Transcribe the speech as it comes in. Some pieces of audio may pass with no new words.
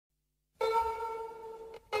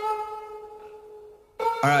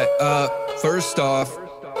Alright, first off,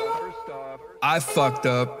 I fucked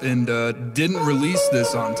up and didn't release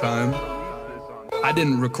this on time. I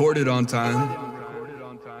didn't record it on time.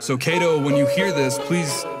 So Kato, when you hear this,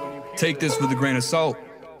 please take this with a grain of salt,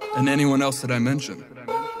 and anyone else that I mention.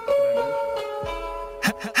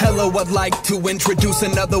 Hello, I'd like to introduce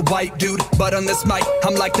another white dude, but on this mic,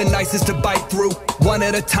 I'm like the nicest to bite through. One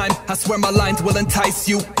at a time, I swear my lines will entice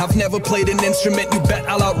you. I've never played an instrument, you bet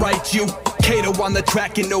I'll outright you. Kato on the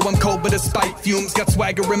track, you know I'm cold, but despite fumes, got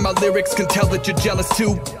swagger in my lyrics, can tell that you're jealous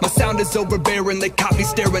too. My sound is overbearin, they caught me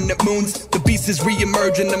staring at moons. The beast is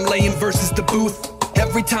re-emergin, I'm laying versus the booth.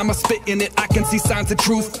 Every time I spit in it, I can see signs of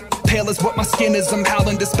truth. Pale is what my skin is, I'm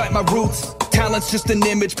howling despite my roots. Talent's just an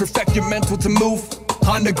image, perfect your mental to move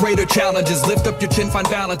on to greater challenges, lift up your chin, find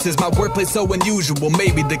balances. My wordplay's so unusual,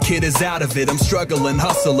 maybe the kid is out of it. I'm struggling,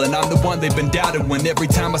 hustling, I'm the one they've been doubted. When every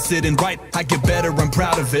time I sit and write, I get better, I'm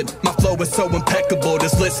proud of it. My flow is so impeccable,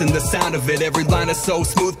 just listen the sound of it. Every line is so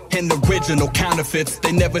smooth, and original counterfeits.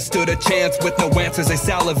 They never stood a chance, with no answers they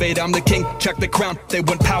salivate. I'm the king, check the crown, they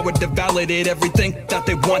want power to validate everything that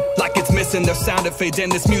they want, like it's missing their sound it fades.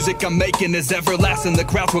 And this music I'm making is everlasting, the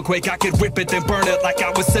crowds will quake. I could rip it then burn it like I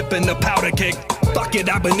was sipping a powder cake. Fuck it,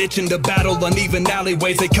 I've been itching to battle uneven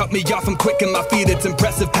alleyways. They cut me off, I'm quick in my feet, it's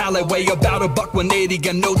impressive palette. Weigh about $180,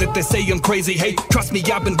 I know that they say I'm crazy. Hey, trust me,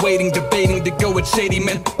 I've been waiting, debating to go with Shady,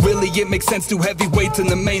 man. Really, it makes sense to heavyweights in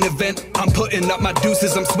the main event. I'm putting up my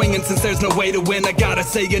deuces, I'm swinging since there's no way to win. I gotta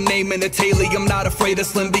say your name and it's Haley, I'm not afraid of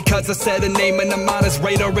Slim, because I said a name and I'm on his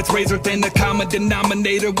radar. It's razor thin, the common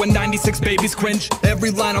denominator when 96 babies cringe.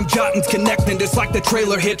 Every line I'm jotting's connecting, just like the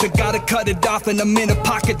trailer hitch. I gotta cut it off and I'm in a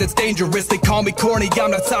pocket that's dangerous. They call me corny, I'm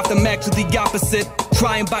not soft, I'm actually the opposite.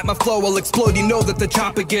 Try and bite my flow, I'll explode. You know that the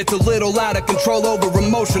chopper gets a little out of control over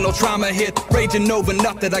emotional trauma hit. Raging over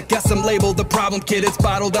nothing, I guess I'm labeled the problem kid. It's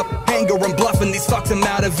bottled up anger, I'm bluffing these fucks, I'm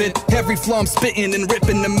out of it. Every flow I'm spitting and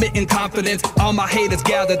ripping, emitting confidence. All my haters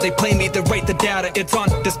gather, they play me, they rate the data. It's on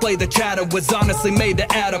display, the chatter was honestly made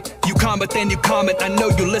to add up. You comment, then you comment, I know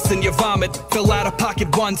you listen, you vomit. Fill out of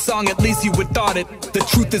pocket one song, at least you would thought it. The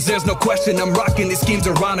truth is there's no question, I'm rocking these schemes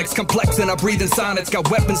ironics. Complex and I'm breathing sonnets, got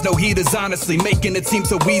weapons, no heaters, honestly making it seem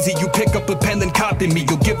so easy. You pick up a pen then copy me,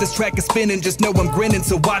 you'll give this track a spin and just know I'm grinning.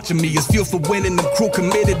 So watching me is fuel for winning, I'm crew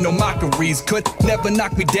committed, no mockeries. Could never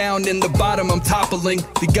knock me down, in the bottom I'm toppling.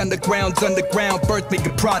 The underground's underground, birthed me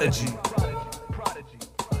a prodigy.